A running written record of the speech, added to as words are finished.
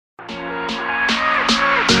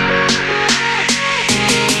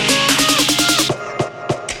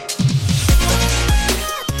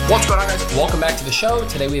Welcome back to the show.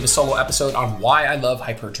 Today we have a solo episode on why I love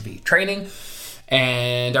hypertrophy training.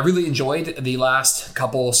 And I really enjoyed the last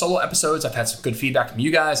couple solo episodes. I've had some good feedback from you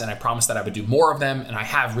guys, and I promised that I would do more of them, and I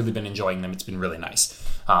have really been enjoying them. It's been really nice.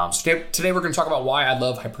 So today we're going to talk about why I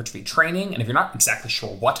love hypertrophy training. And if you're not exactly sure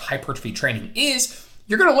what hypertrophy training is,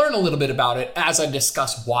 you're going to learn a little bit about it as I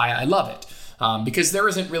discuss why I love it. Because there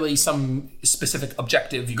isn't really some specific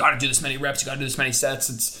objective. You got to do this many reps. You got to do this many sets.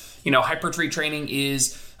 It's, hypertrophy training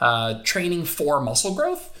is training for muscle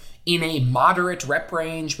growth in a moderate rep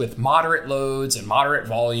range with moderate loads and moderate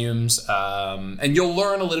volumes. And you'll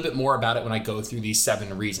learn a little bit more about it when I go through these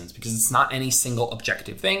 7 reasons, because it's not any single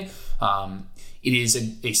objective thing. It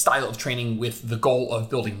is a style of training with the goal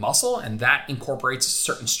of building muscle, and that incorporates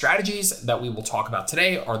certain strategies that we will talk about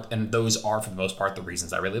today, and those are, for the most part, the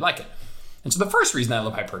reasons I really like it. And so the first reason I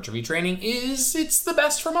love hypertrophy training is it's the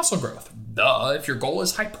best for muscle growth. If your goal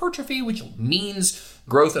is hypertrophy, which means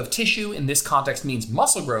growth of tissue, in this context means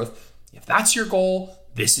muscle growth, if that's your goal,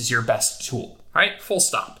 this is your best tool, right? Full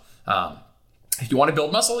stop. If you want to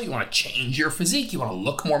build muscle, you want to change your physique, you want to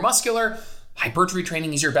look more muscular, hypertrophy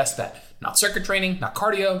training is your best bet. Not circuit training, not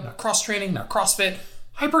cardio, not cross training, not CrossFit,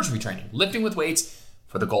 hypertrophy training, lifting with weights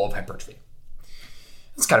for the goal of hypertrophy.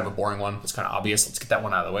 It's kind of a boring one. It's kind of obvious. Let's get that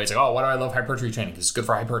one out of the way. It's like, why do I love hypertrophy training? Because it's good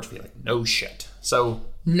for hypertrophy. Like, no shit. So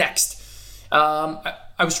next, I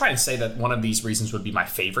was trying to say that one of these reasons would be my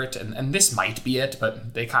favorite, and this might be it,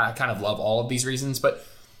 but they kind of love all of these reasons. But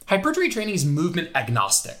hypertrophy training is movement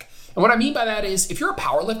agnostic. And what I mean by that is, if you're a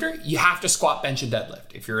power lifter, you have to squat, bench, and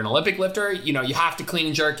deadlift. If you're an Olympic lifter, you have to clean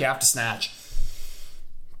and jerk, you have to snatch.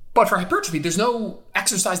 But for hypertrophy, there's no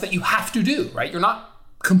exercise that you have to do, right? You're not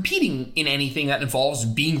competing in anything that involves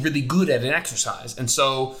being really good at an exercise. And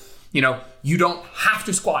so, you don't have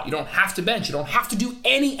to squat, you don't have to bench, you don't have to do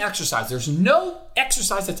any exercise. There's no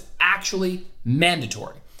exercise that's actually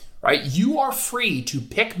mandatory, right? You are free to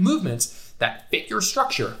pick movements that fit your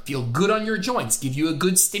structure, feel good on your joints, give you a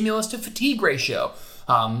good stimulus to fatigue ratio.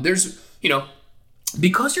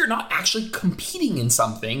 Because you're not actually competing in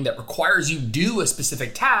something that requires you do a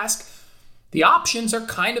specific task, the options are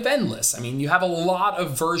kind of endless. I mean, you have a lot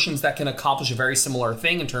of versions that can accomplish a very similar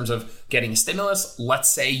thing in terms of getting a stimulus. Let's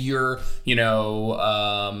say you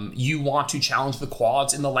want to challenge the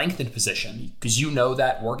quads in the lengthened position because you know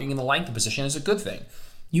that working in the lengthened position is a good thing.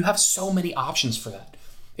 You have so many options for that.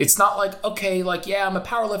 It's not like, I'm a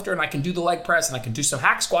power lifter and I can do the leg press and I can do some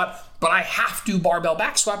hack squat, but I have to barbell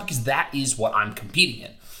back squat because that is what I'm competing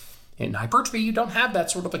in. In hypertrophy, you don't have that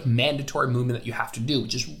sort of like mandatory movement that you have to do,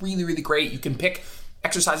 which is really, really great. You can pick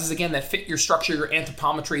exercises, again, that fit your structure, your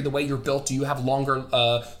anthropometry, the way you're built. Do you have longer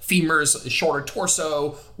femurs, shorter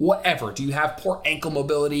torso, whatever? Do you have poor ankle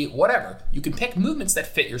mobility? Whatever. You can pick movements that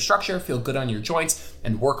fit your structure, feel good on your joints,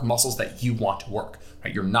 and work muscles that you want to work.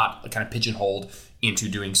 Right? You're not kind of pigeonholed into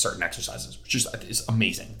doing certain exercises, which is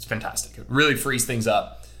amazing. It's fantastic. It really frees things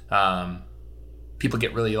up. People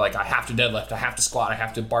get really like, I have to deadlift, I have to squat, I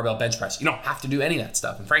have to barbell bench press. You don't have to do any of that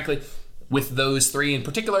stuff. And frankly, with those 3 in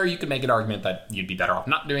particular, you could make an argument that you'd be better off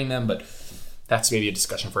not doing them, but that's maybe a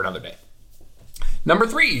discussion for another day. Number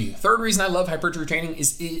 3, third reason I love hypertrophy training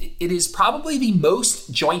is it is probably the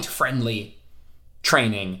most joint-friendly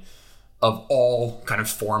training of all kind of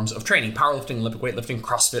forms of training. Powerlifting, Olympic weightlifting,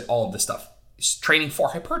 CrossFit, all of this stuff. Training for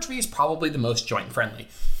hypertrophy is probably the most joint-friendly.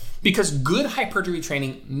 Because good hypertrophy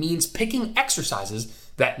training means picking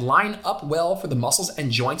exercises that line up well for the muscles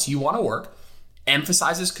and joints you want to work,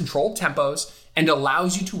 emphasizes controlled tempos, and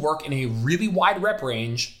allows you to work in a really wide rep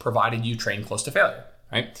range, provided you train close to failure,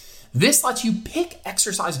 right? This lets you pick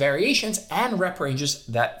exercise variations and rep ranges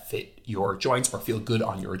that fit your joints or feel good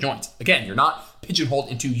on your joints. Again, you're not pigeonholed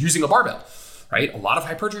into using a barbell, right? A lot of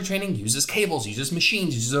hypertrophy training uses cables, uses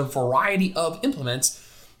machines, uses a variety of implements.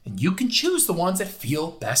 And you can choose the ones that feel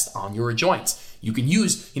best on your joints. You can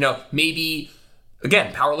use, maybe,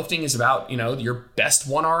 again, powerlifting is about, your best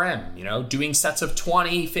 1RM, doing sets of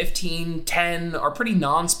 20, 15, 10 are pretty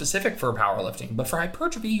non-specific for powerlifting. But for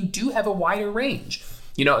hypertrophy, you do have a wider range.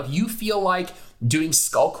 If you feel like doing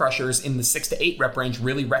skull crushers in the 6 to 8 rep range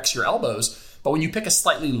really wrecks your elbows, but when you pick a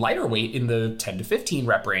slightly lighter weight in the 10 to 15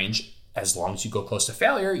 rep range, as long as you go close to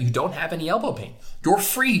failure, you don't have any elbow pain. You're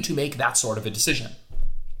free to make that sort of a decision.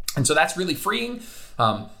 And so that's really freeing.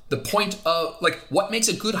 The point of what makes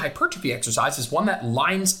a good hypertrophy exercise is one that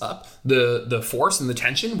lines up the force and the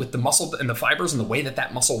tension with the muscle and the fibers and the way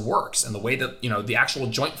that muscle works and the way that, the actual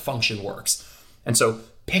joint function works. And so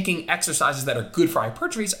picking exercises that are good for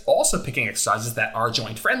hypertrophy is also picking exercises that are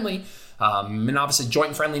joint friendly. And obviously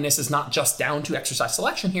joint friendliness is not just down to exercise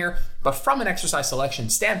selection here, but from an exercise selection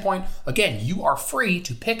standpoint, again, you are free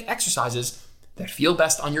to pick exercises that feel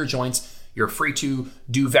best on your joints. You're free to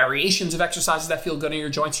do variations of exercises that feel good in your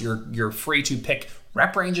joints. You're free to pick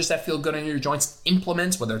rep ranges that feel good in your joints,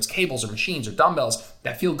 implements, whether it's cables or machines or dumbbells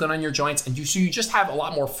that feel good on your joints. And so you just have a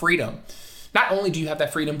lot more freedom. Not only do you have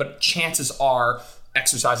that freedom, but chances are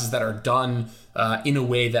exercises that are done in a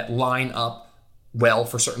way that line up well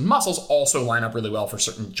for certain muscles also line up really well for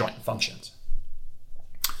certain joint functions.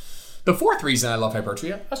 The fourth reason I love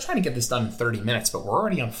hypertrophy, I was trying to get this done in 30 minutes, but we're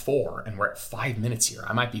already on 4 and we're at 5 minutes here.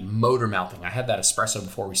 I might be motor mouthing. I had that espresso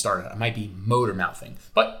before we started. I might be motor mouthing,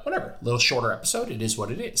 but whatever. A little shorter episode. It is what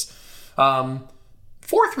it is.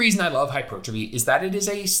 Fourth reason I love hypertrophy is that it is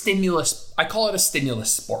a stimulus. I call it a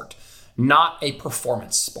stimulus sport, not a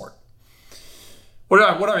performance sport. What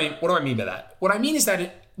do I mean by that? What I mean is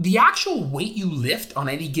that the actual weight you lift on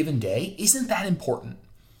any given day isn't that important.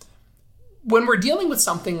 When we're dealing with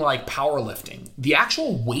something like powerlifting, the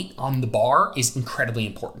actual weight on the bar is incredibly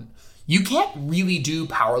important. You can't really do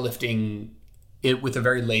powerlifting it with a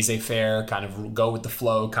very laissez-faire, kind of go with the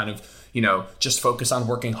flow, kind of, just focus on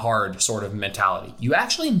working hard sort of mentality. You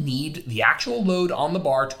actually need the actual load on the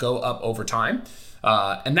bar to go up over time.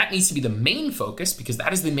 And that needs to be the main focus because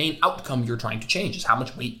that is the main outcome you're trying to change, is how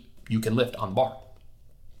much weight you can lift on the bar.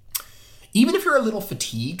 Even if you're a little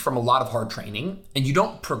fatigued from a lot of hard training and you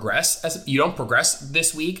don't progress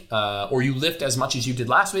this week, or you lift as much as you did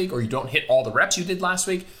last week, or you don't hit all the reps you did last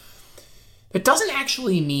week, it doesn't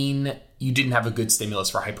actually mean you didn't have a good stimulus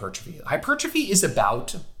for hypertrophy. Hypertrophy is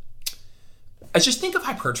about, I just think of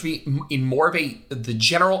hypertrophy in more of the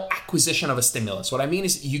general acquisition of a stimulus. What I mean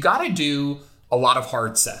is you got to do a lot of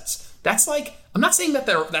hard sets. That's like, I'm not saying that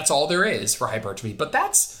that's all there is for hypertrophy, but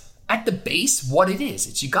that's at the base what it is.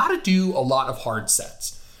 It's you got to do a lot of hard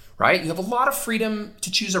sets, right? You have a lot of freedom to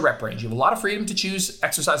choose a rep range. You have a lot of freedom to choose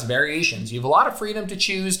exercise variations. You have a lot of freedom to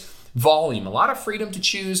choose volume, a lot of freedom to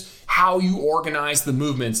choose how you organize the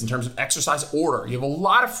movements in terms of exercise order. You have a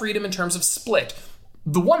lot of freedom in terms of split.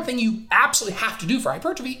 The one thing you absolutely have to do for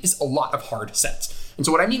hypertrophy is a lot of hard sets. And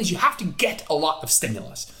so what I mean is you have to get a lot of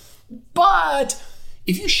stimulus. But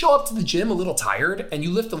if you show up to the gym a little tired and you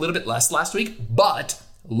lift a little bit less last week, but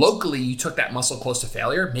locally you took that muscle close to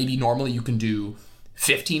failure, maybe normally you can do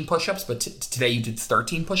 15 push-ups, but today you did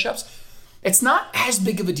 13 push-ups, it's not as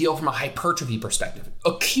big of a deal from a hypertrophy perspective.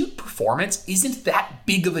 Acute performance isn't that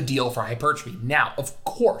big of a deal for hypertrophy. Now, of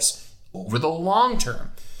course, over the long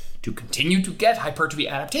term, to continue to get hypertrophy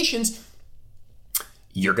adaptations,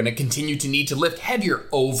 you're going to continue to need to lift heavier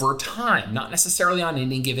over time, not necessarily on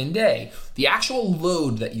any given day. The actual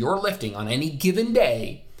load that you're lifting on any given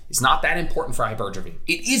day is not that important for hypertrophy.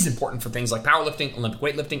 It is important for things like powerlifting, Olympic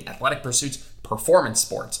weightlifting, athletic pursuits, performance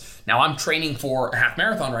sports. Now I'm training for a half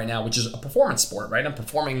marathon right now, which is a performance sport, right? I'm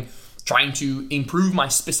trying to improve my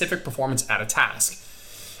specific performance at a task.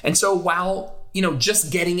 And so while,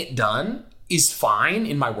 just getting it done is fine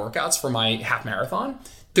in my workouts for my half marathon,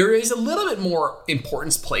 there is a little bit more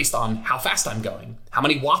importance placed on how fast I'm going, how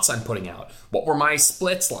many watts I'm putting out, what were my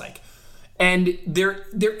splits like. And there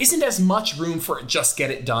isn't as much room for just get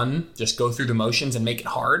it done, just go through the motions and make it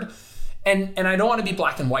hard. And I don't want to be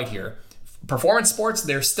black and white here. Performance sports,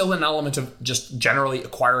 there's still an element of just generally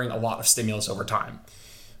acquiring a lot of stimulus over time.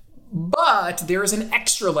 But there is an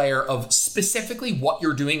extra layer of specifically what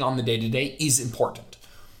you're doing on the day-to-day is important.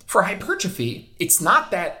 For hypertrophy, it's not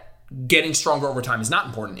that getting stronger over time is not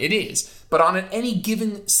important. It is. But on any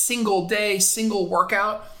given single day, single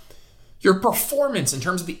workout, your performance in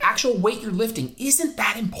terms of the actual weight you're lifting isn't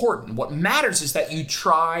that important. What matters is that you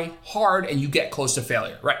try hard and you get close to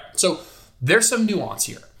failure, right? So there's some nuance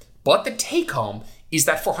here. But the take home is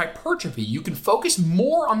that for hypertrophy, you can focus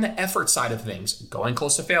more on the effort side of things, going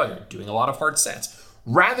close to failure, doing a lot of hard sets,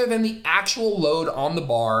 rather than the actual load on the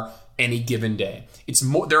bar any given day.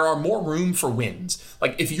 There are more room for wins.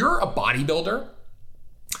 Like if you're a bodybuilder,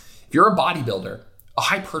 a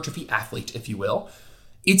hypertrophy athlete, if you will,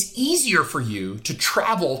 it's easier for you to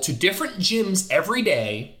travel to different gyms every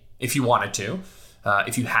day if you wanted to,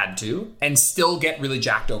 if you had to, and still get really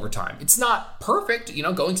jacked over time. It's not perfect,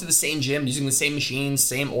 going to the same gym, using the same machines,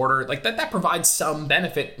 same order, like that provides some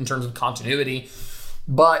benefit in terms of continuity,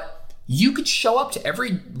 but you could show up to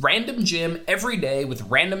every random gym every day with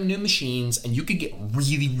random new machines and you could get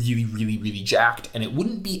really, really, really, really jacked and it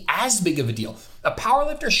wouldn't be as big of a deal. A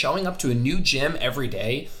powerlifter showing up to a new gym every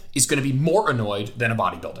day is going to be more annoyed than a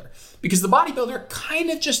bodybuilder because the bodybuilder kind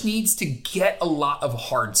of just needs to get a lot of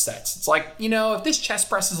hard sets. It's like, if this chest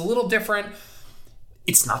press is a little different,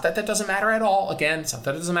 it's not that doesn't matter at all. Again, it's not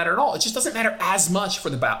that it doesn't matter at all. It just doesn't matter as much for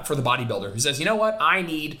the bodybuilder who says, you know what, I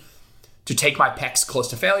need to take my pecs close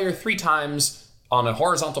to failure 3 times on a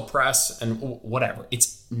horizontal press and whatever.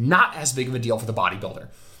 It's not as big of a deal for the bodybuilder.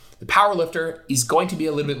 The power lifter is going to be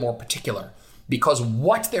a little bit more particular because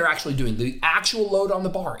what they're actually doing, the actual load on the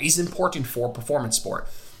bar, is important for performance sport.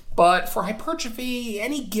 But for hypertrophy,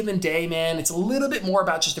 any given day, man, it's a little bit more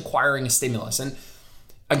about just acquiring a stimulus. And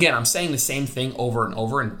again, I'm saying the same thing over and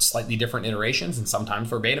over in slightly different iterations and sometimes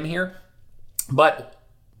verbatim here. But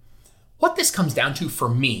what this comes down to for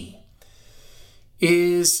me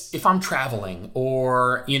is if I'm traveling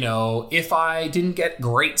or, if I didn't get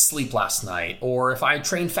great sleep last night or if I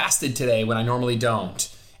trained fasted today when I normally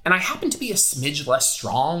don't, and I happen to be a smidge less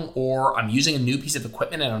strong or I'm using a new piece of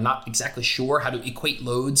equipment and I'm not exactly sure how to equate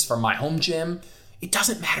loads from my home gym, it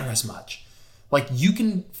doesn't matter as much. Like, you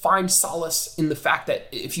can find solace in the fact that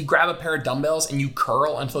if you grab a pair of dumbbells and you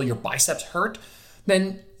curl until your biceps hurt,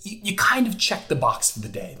 then you kind of check the box for the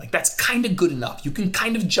day. Like, that's kind of good enough. You can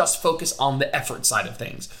kind of just focus on the effort side of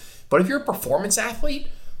things. But if you're a performance athlete,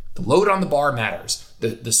 the load on the bar matters.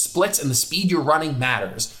 The splits and the speed you're running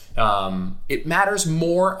matters. It matters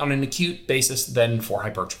more on an acute basis than for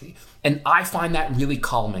hypertrophy. And I find that really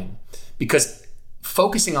calming because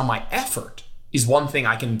focusing on my effort is one thing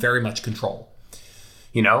I can very much control.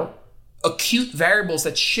 Acute variables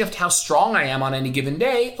that shift how strong I am on any given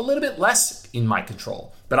day, a little bit less in my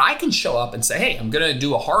control. But I can show up and say, hey, I'm going to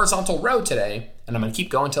do a horizontal row today, and I'm going to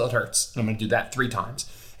keep going till it hurts. And I'm going to do that 3 times.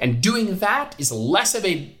 And doing that is less of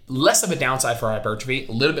a downside for hypertrophy,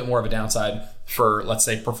 a little bit more of a downside for, let's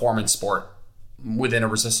say, performance sport within a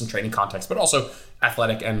resistance training context, but also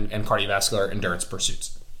athletic and cardiovascular endurance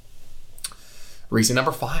pursuits. Reason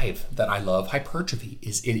number 5 that I love hypertrophy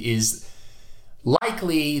is it is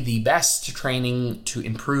likely the best training to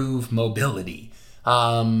improve mobility.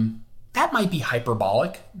 That might be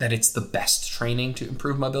hyperbolic, that it's the best training to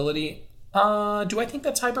improve mobility. Do I think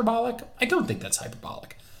that's hyperbolic? I don't think that's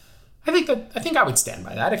hyperbolic. I think I would stand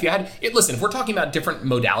by that. If we're talking about different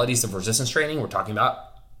modalities of resistance training, we're talking about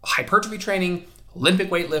hypertrophy training, Olympic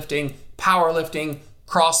weightlifting, powerlifting,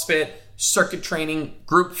 CrossFit, circuit training,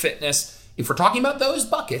 group fitness. If we're talking about those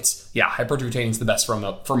buckets, yeah, hypertrophy training is the best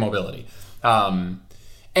for mobility. And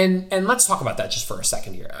let's talk about that just for a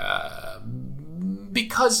second here.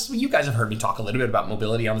 Because you guys have heard me talk a little bit about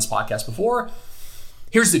mobility on this podcast before.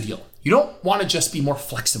 Here's the deal. You don't want to just be more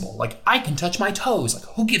flexible. Like, I can touch my toes. Like,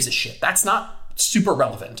 who gives a shit? That's not super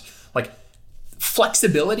relevant. Like,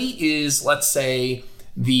 flexibility is, let's say,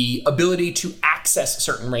 the ability to access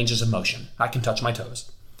certain ranges of motion. I can touch my toes.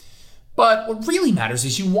 But what really matters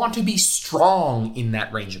is you want to be strong in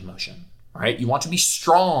that range of motion, right? You want to be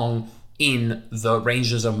strong in the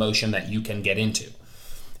ranges of motion that you can get into.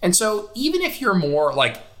 And so even if you're more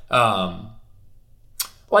like the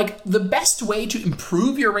best way to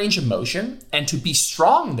improve your range of motion and to be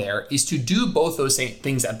strong there is to do both those same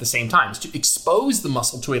things at the same time, is to expose the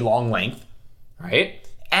muscle to a long length, right?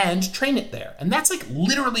 And train it there. And that's like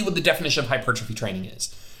literally what the definition of hypertrophy training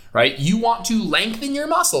is, right? You want to lengthen your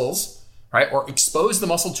muscles, right? Or expose the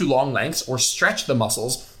muscle to long lengths or stretch the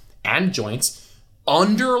muscles and joints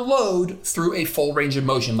under load through a full range of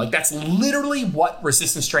motion. Like, that's literally what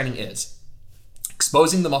resistance training is.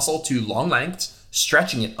 Exposing the muscle to long lengths,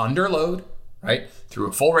 stretching it under load, right, through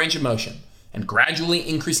a full range of motion, and gradually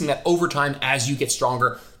increasing that over time as you get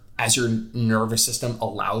stronger, as your nervous system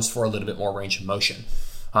allows for a little bit more range of motion.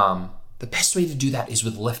 The best way to do that is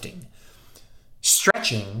with lifting.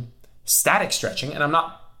 Stretching, static stretching, and I'm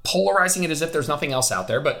not polarizing it as if there's nothing else out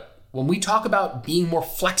there, but when we talk about being more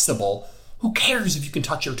flexible, who cares if you can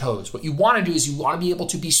touch your toes? What you want to do is you want to be able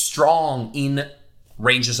to be strong in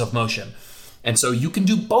ranges of motion. And so you can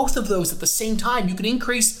do both of those at the same time. You can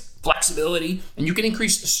increase flexibility and you can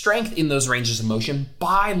increase strength in those ranges of motion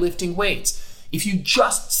by lifting weights. If you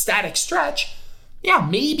just static stretch, yeah,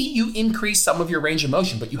 maybe you increase some of your range of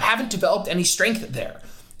motion, but you haven't developed any strength there.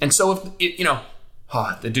 And so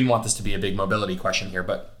I didn't want this to be a big mobility question here,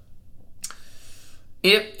 but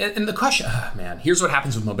and the question, here's what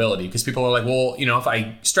happens with mobility, because people are like, well, if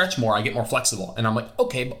I stretch more, I get more flexible. And I'm like,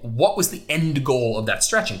 okay, but what was the end goal of that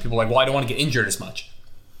stretching? People are like, well, I don't want to get injured as much.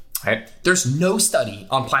 Right? There's no study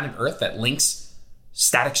on planet Earth that links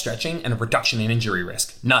static stretching and a reduction in injury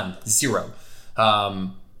risk. None. 0.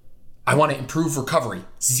 I want to improve recovery.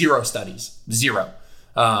 0 studies. 0.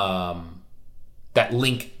 That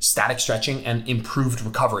link static stretching and improved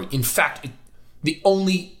recovery. In fact, the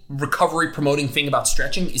only recovery promoting thing about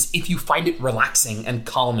stretching is if you find it relaxing and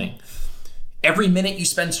calming. Every minute you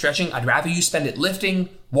spend stretching, I'd rather you spend it lifting,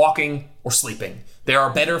 walking, or sleeping. They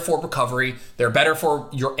are better for recovery. They're better for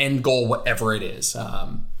your end goal, whatever it is.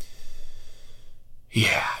 I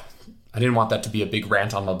didn't want that to be a big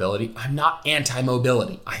rant on mobility. I'm not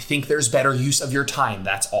anti-mobility. I think there's better use of your time,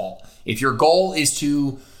 that's all. If your goal is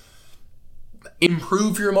to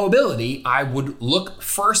improve your mobility, I would look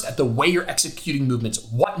first at the way you're executing movements,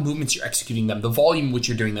 what movements you're executing them, the volume which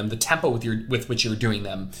you're doing them, the tempo with which you're doing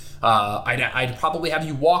them. I'd probably have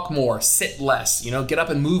you walk more, sit less, get up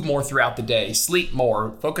and move more throughout the day, sleep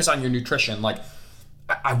more, focus on your nutrition. Like,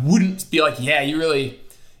 I wouldn't be like, yeah, you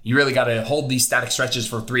really got to hold these static stretches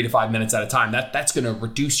for 3 to 5 minutes at a time. That's going to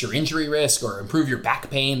reduce your injury risk or improve your back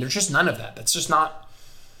pain. There's just none of that. That's just not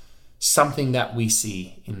something that we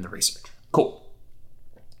see in the research. Cool.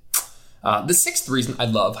 The sixth reason I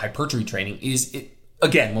love hypertrophy training is,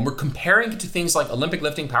 again, when we're comparing it to things like Olympic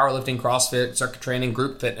lifting, powerlifting, CrossFit, circuit training,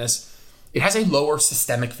 group fitness, it has a lower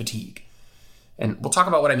systemic fatigue. And we'll talk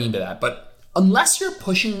about what I mean by that. But unless you're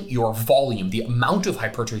pushing your volume, the amount of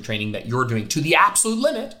hypertrophy training that you're doing to the absolute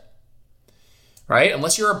limit, right?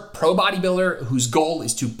 Unless you're a pro bodybuilder whose goal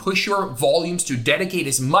is to push your volumes, to dedicate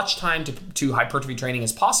as much time to hypertrophy training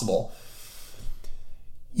as possible,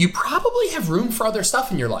 you probably have room for other stuff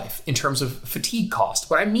in your life in terms of fatigue cost.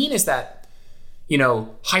 What I mean is that,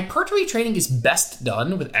 hypertrophy training is best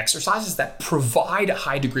done with exercises that provide a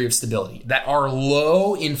high degree of stability, that are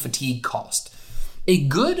low in fatigue cost. A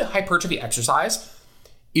good hypertrophy exercise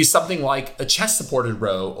is something like a chest supported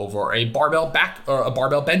row over a barbell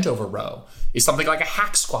bent over row. Is something like a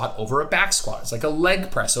hack squat over a back squat. It's like a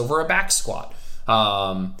leg press over a back squat.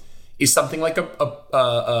 Is something like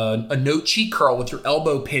a no cheek curl with your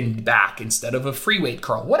elbow pinned back instead of a free weight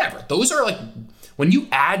curl, whatever. Those are like, when you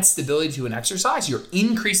add stability to an exercise, you're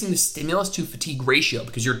increasing the stimulus to fatigue ratio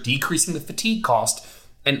because you're decreasing the fatigue cost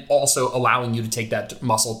and also allowing you to take that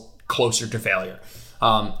muscle closer to failure.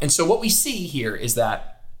 And so what we see here is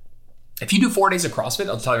that if you do 4 days of CrossFit,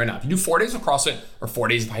 I'll tell you right now, if you do 4 days of CrossFit or 4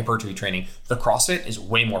 days of hypertrophy training, the CrossFit is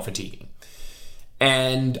way more fatiguing.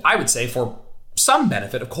 And I would say for some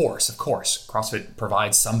benefit, of course, CrossFit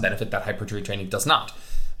provides some benefit that hypertrophy training does not.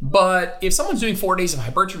 But if someone's doing 4 days of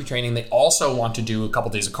hypertrophy training, they also want to do a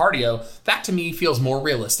couple days of cardio, that to me feels more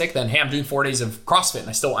realistic than, hey, I'm doing 4 days of CrossFit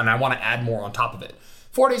and I want to add more on top of it.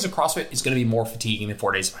 4 days of CrossFit is going to be more fatiguing than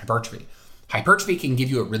 4 days of hypertrophy. Hypertrophy can give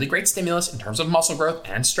you a really great stimulus in terms of muscle growth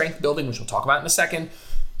and strength building, which we'll talk about in a second,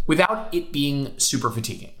 without it being super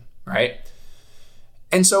fatiguing, right?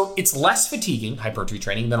 And so it's less fatiguing, hypertrophy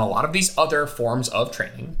training, than a lot of these other forms of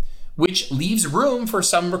training, which leaves room for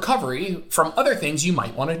some recovery from other things you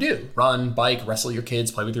might want to do. Run, bike, wrestle your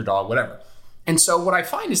kids, play with your dog, whatever. And so what I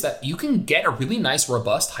find is that you can get a really nice,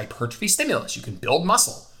 robust hypertrophy stimulus. You can build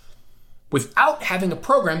muscle without having a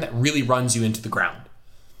program that really runs you into the ground.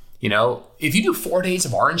 If you do 4 days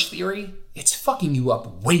of Orange Theory, it's fucking you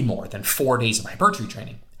up way more than 4 days of hypertrophy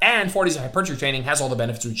training. And 4 days of hypertrophy training has all the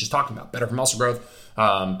benefits we were just talking about. Better for muscle growth,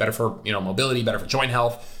 better for mobility, better for joint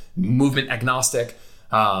health, movement agnostic.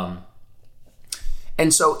 And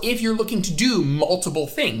so if you're looking to do multiple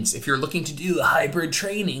things, if you're looking to do hybrid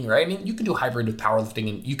training, right? I mean, you can do hybrid with powerlifting,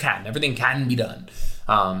 and everything can be done.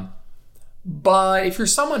 But if you're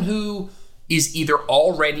someone who is either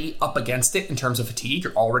already up against it in terms of fatigue,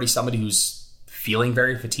 you're already somebody who's feeling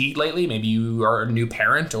very fatigued lately, maybe you are a new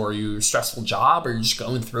parent or you're a stressful job or you're just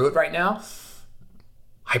going through it right now,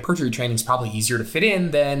 hypertrophy training is probably easier to fit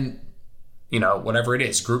in than, whatever it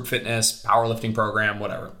is, group fitness, powerlifting program,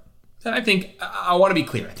 whatever. And I think, I want to be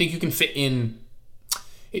clear, I think you can fit in,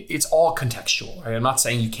 it's all contextual, right? I'm not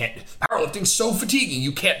saying you can't, powerlifting's so fatiguing,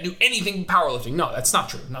 you can't do anything powerlifting. No, that's not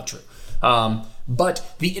true.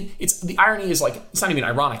 But the irony is, like, it's not even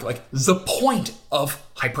ironic, like the point of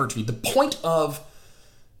hypertrophy, the point of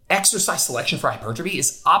exercise selection for hypertrophy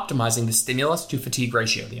is optimizing the stimulus to fatigue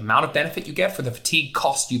ratio, the amount of benefit you get for the fatigue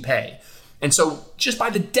cost you pay. And so just by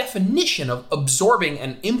the definition of absorbing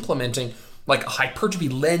and implementing like a hypertrophy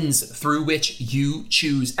lens through which you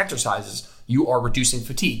choose exercises, you are reducing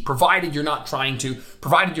fatigue, provided you're not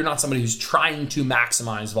somebody who's trying to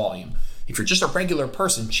maximize volume. If you're just a regular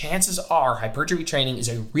person, chances are hypertrophy training is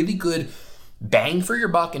a really good bang for your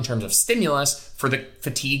buck in terms of stimulus for the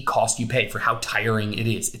fatigue cost you pay, for how tiring it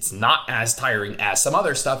is. It's not as tiring as some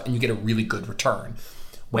other stuff, and you get a really good return.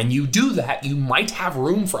 When you do that, you might have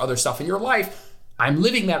room for other stuff in your life. I'm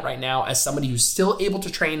living that right now as somebody who's still able to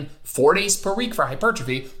train 4 days per week for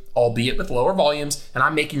hypertrophy, albeit with lower volumes, and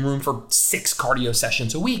I'm making room for 6 cardio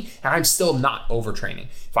sessions a week, and I'm still not overtraining.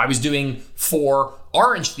 If I was doing 4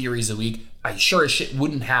 Orange Theories a week, I sure as shit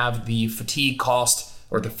wouldn't have the fatigue cost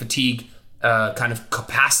or the fatigue kind of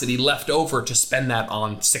capacity left over to spend that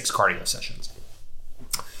on 6 cardio sessions.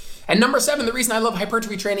 And number 7, the reason I love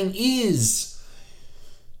hypertrophy training is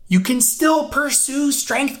you can still pursue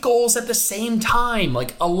strength goals at the same time.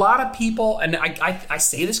 Like a lot of people, and I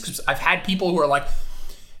say this because I've had people who are like,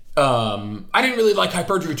 I didn't really like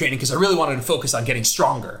hypertrophy training because I really wanted to focus on getting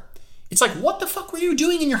stronger. It's like, what the fuck were you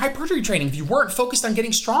doing in your hypertrophy training if you weren't focused on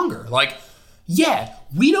getting stronger? Like, yeah,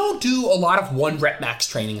 we don't do a lot of 1 rep max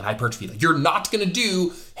training in hypertrophy. Like, you're not going to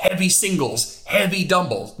do heavy singles, heavy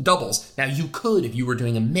doubles. Now, you could if you were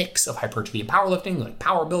doing a mix of hypertrophy and powerlifting, like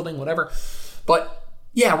power building, whatever. But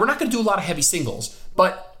yeah, we're not going to do a lot of heavy singles.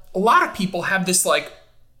 But a lot of people have this, like,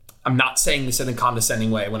 I'm not saying this in a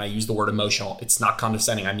condescending way when I use the word emotional. It's not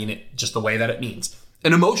condescending. I mean it just the way that it means.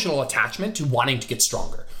 An emotional attachment to wanting to get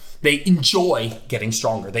stronger. They enjoy getting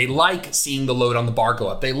stronger. They like seeing the load on the bar go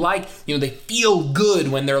up. They like, they feel good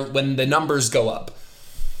when the numbers go up.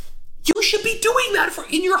 You should be doing that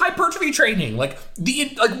in your hypertrophy training.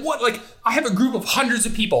 I have a group of hundreds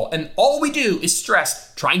of people, and all we do is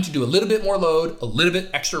stress trying to do a little bit more load, a little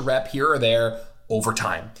bit extra rep here or there over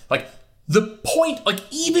time. Like, the point,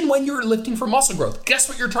 even when you're lifting for muscle growth, guess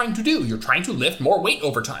what you're trying to do? You're trying to lift more weight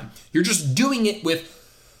over time. You're just doing it with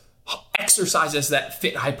exercises that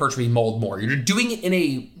fit hypertrophy mold more. You're doing it in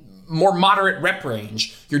a more moderate rep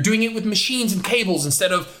range. You're doing it with machines and cables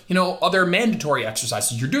instead of, other mandatory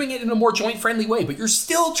exercises. You're doing it in a more joint-friendly way, but you're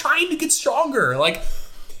still trying to get stronger.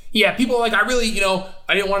 Yeah, people are like, I really,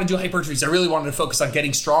 I didn't want to do hypertrophy. I really wanted to focus on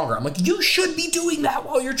getting stronger. I'm like, you should be doing that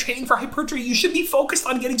while you're training for hypertrophy. You should be focused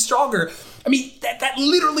on getting stronger. I mean, that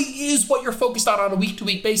literally is what you're focused on a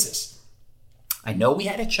week-to-week basis. I know we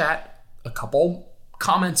had a chat a couple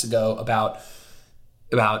comments ago about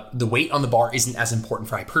the weight on the bar isn't as important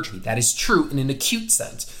for hypertrophy. That is true in an acute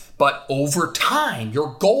sense. But over time,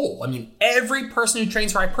 your goal, every person who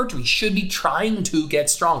trains for hypertrophy should be trying to get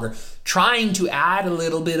stronger, trying to add a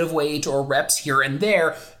little bit of weight or reps here and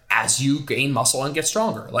there as you gain muscle and get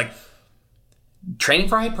stronger. Training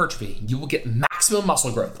for hypertrophy, you will get maximum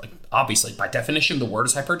muscle growth. Obviously, by definition, the word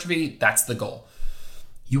is hypertrophy. That's the goal.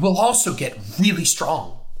 You will also get really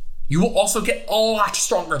strong. You will also get a lot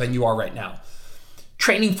stronger than you are right now.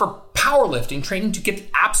 Training for powerlifting, training to get the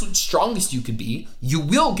absolute strongest you could be, you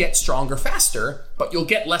will get stronger faster, but you'll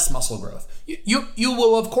get less muscle growth. You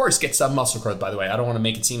will, of course, get some muscle growth, by the way. I don't want to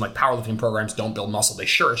make it seem like powerlifting programs don't build muscle. They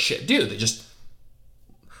sure as shit do.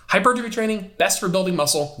 Hypertrophy training, best for building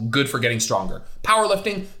muscle, good for getting stronger.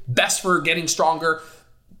 Powerlifting, best for getting stronger,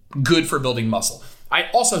 good for building muscle. I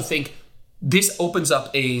also think this opens up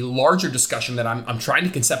a larger discussion that I'm trying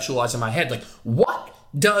to conceptualize in my head.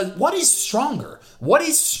 What is stronger? What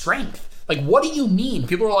is strength? What do you mean?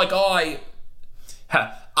 People are like,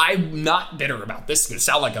 I'm not bitter about this. It's going to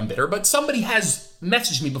sound like I'm bitter, but somebody has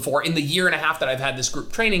messaged me before in the year and a half that I've had this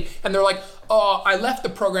group training, and they're like, I left the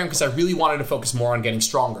program because I really wanted to focus more on getting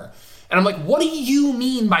stronger. And I'm like, what do you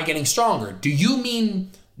mean by getting stronger? Do you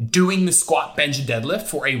mean doing the squat, bench, and deadlift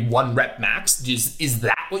for a 1 rep max? Is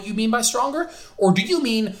that what you mean by stronger? Or do you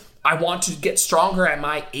mean I want to get stronger at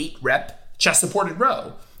my 8 rep chest supported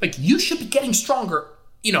row? You should be getting stronger,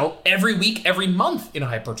 every week, every month in a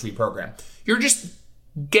hypertrophy program. You're just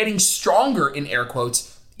getting stronger, in air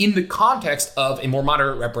quotes, in the context of a more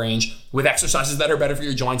moderate rep range with exercises that are better for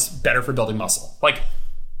your joints, better for building muscle.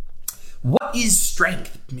 What is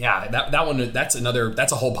strength? Yeah,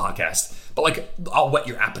 that's a whole podcast. But I'll whet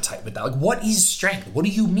your appetite with that. What is strength? What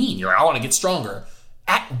do you mean? You're like, I want to get stronger.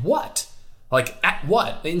 At what? At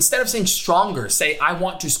what? Instead of saying stronger, say I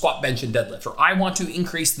want to squat, bench, and deadlift, or I want to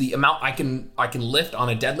increase the amount I can lift on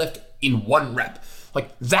a deadlift in 1 rep.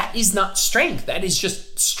 That is not strength. That is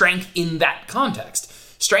just strength in that context.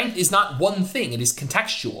 Strength is not one thing. It is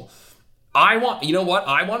contextual. You know what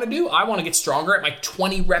I want to do? I want to get stronger at my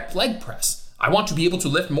 20 rep leg press. I want to be able to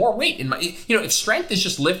lift more weight if strength is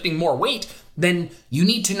just lifting more weight, then you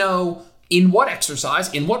need to know in what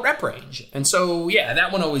exercise, in what rep range. And so, yeah,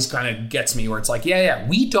 that one always kind of gets me where it's like,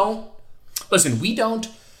 we don't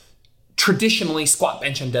traditionally squat,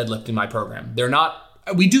 bench, and deadlift in my program.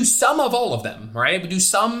 We do some of all of them, right? We do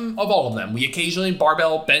some of all of them. We occasionally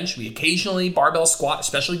barbell bench, we occasionally barbell squat,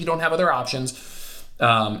 especially if you don't have other options.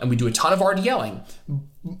 And we do a ton of RDLing.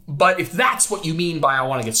 But if that's what you mean by I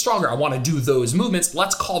want to get stronger, I want to do those movements,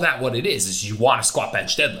 let's call that what it is you want to squat,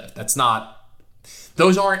 bench, deadlift.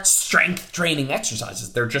 Those aren't strength training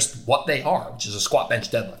exercises. They're just what they are, which is a squat, bench,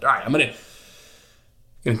 deadlift. All right, I'm gonna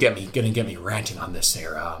get me ranting on this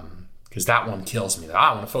here, because that one kills me.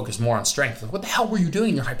 I want to focus more on strength. What the hell were you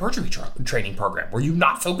doing in your hypertrophy training program? Were you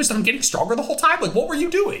not focused on getting stronger the whole time? What were you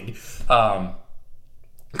doing?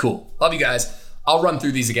 Cool. Love you guys. I'll run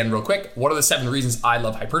through these again real quick. What are the 7 reasons I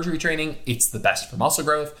love hypertrophy training? It's the best for muscle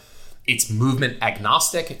growth. It's movement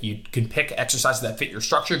agnostic. You can pick exercises that fit your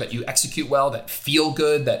structure, that you execute well, that feel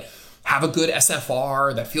good, that have a good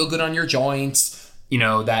SFR, that feel good on your joints.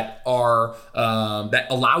 that are that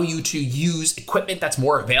allow you to use equipment that's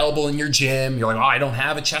more available in your gym. You're like, oh, I don't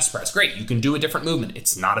have a chest press. Great, you can do a different movement.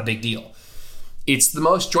 It's not a big deal. It's the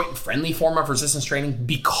most joint-friendly form of resistance training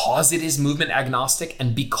because it is movement agnostic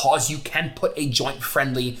and because you can put your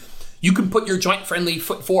joint-friendly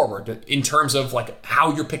foot forward in terms of like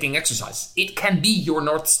how you're picking exercises. It can be your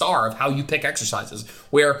North Star of how you pick exercises,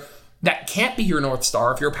 where that can't be your North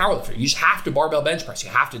Star if you're a powerlifter. You just have to barbell bench press. You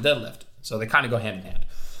have to deadlift. So they kind of go hand in hand.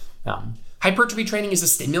 Hypertrophy training is a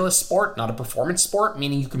stimulus sport, not a performance sport,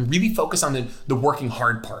 meaning you can really focus on the working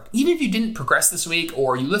hard part. Even if you didn't progress this week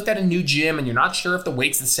or you lift at a new gym and you're not sure if the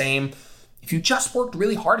weight's the same, if you just worked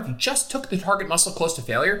really hard, if you just took the target muscle close to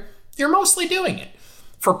failure, you're mostly doing it.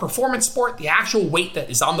 For performance sport, the actual weight that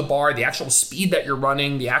is on the bar, the actual speed that you're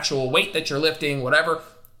running, the actual weight that you're lifting, whatever,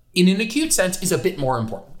 in an acute sense is a bit more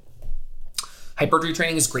important. Hypertrophy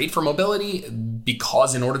training is great for mobility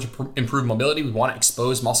because in order to improve mobility, we want to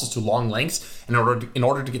expose muscles to long lengths. In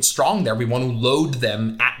order to get strong there, we want to load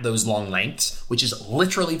them at those long lengths, which is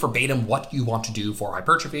literally verbatim what you want to do for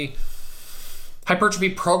hypertrophy. Hypertrophy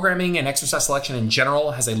programming and exercise selection in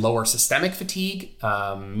general has a lower systemic fatigue,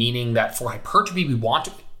 meaning that for hypertrophy, we want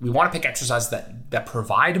to pick exercises that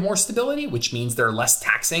provide more stability, which means they're less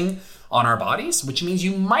taxing on our bodies, which means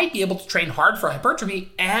you might be able to train hard for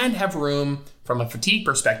hypertrophy and have room from a fatigue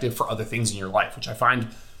perspective for other things in your life, which I find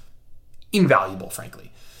invaluable,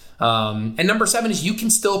 frankly. And number 7 is you can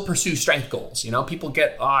still pursue strength goals. People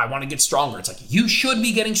get, I want to get stronger. It's like, you should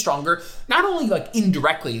be getting stronger. Not only like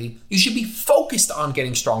indirectly, you should be focused on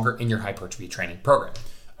getting stronger in your hypertrophy training program.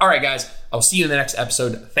 All right, guys, I'll see you in the next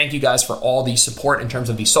episode. Thank you guys for all the support in terms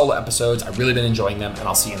of these solo episodes. I've really been enjoying them, and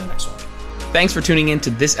I'll see you in the next one. Thanks for tuning in to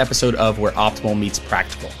this episode of Where Optimal Meets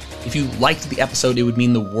Practical. If you liked the episode, it would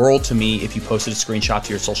mean the world to me if you posted a screenshot to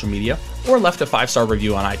your social media or left a 5-star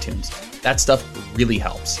review on iTunes. That stuff really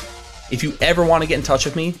helps. If you ever want to get in touch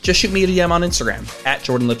with me, just shoot me a DM on Instagram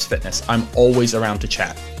 @JordanLipsFitness. I'm always around to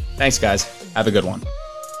chat. Thanks, guys. Have a good one.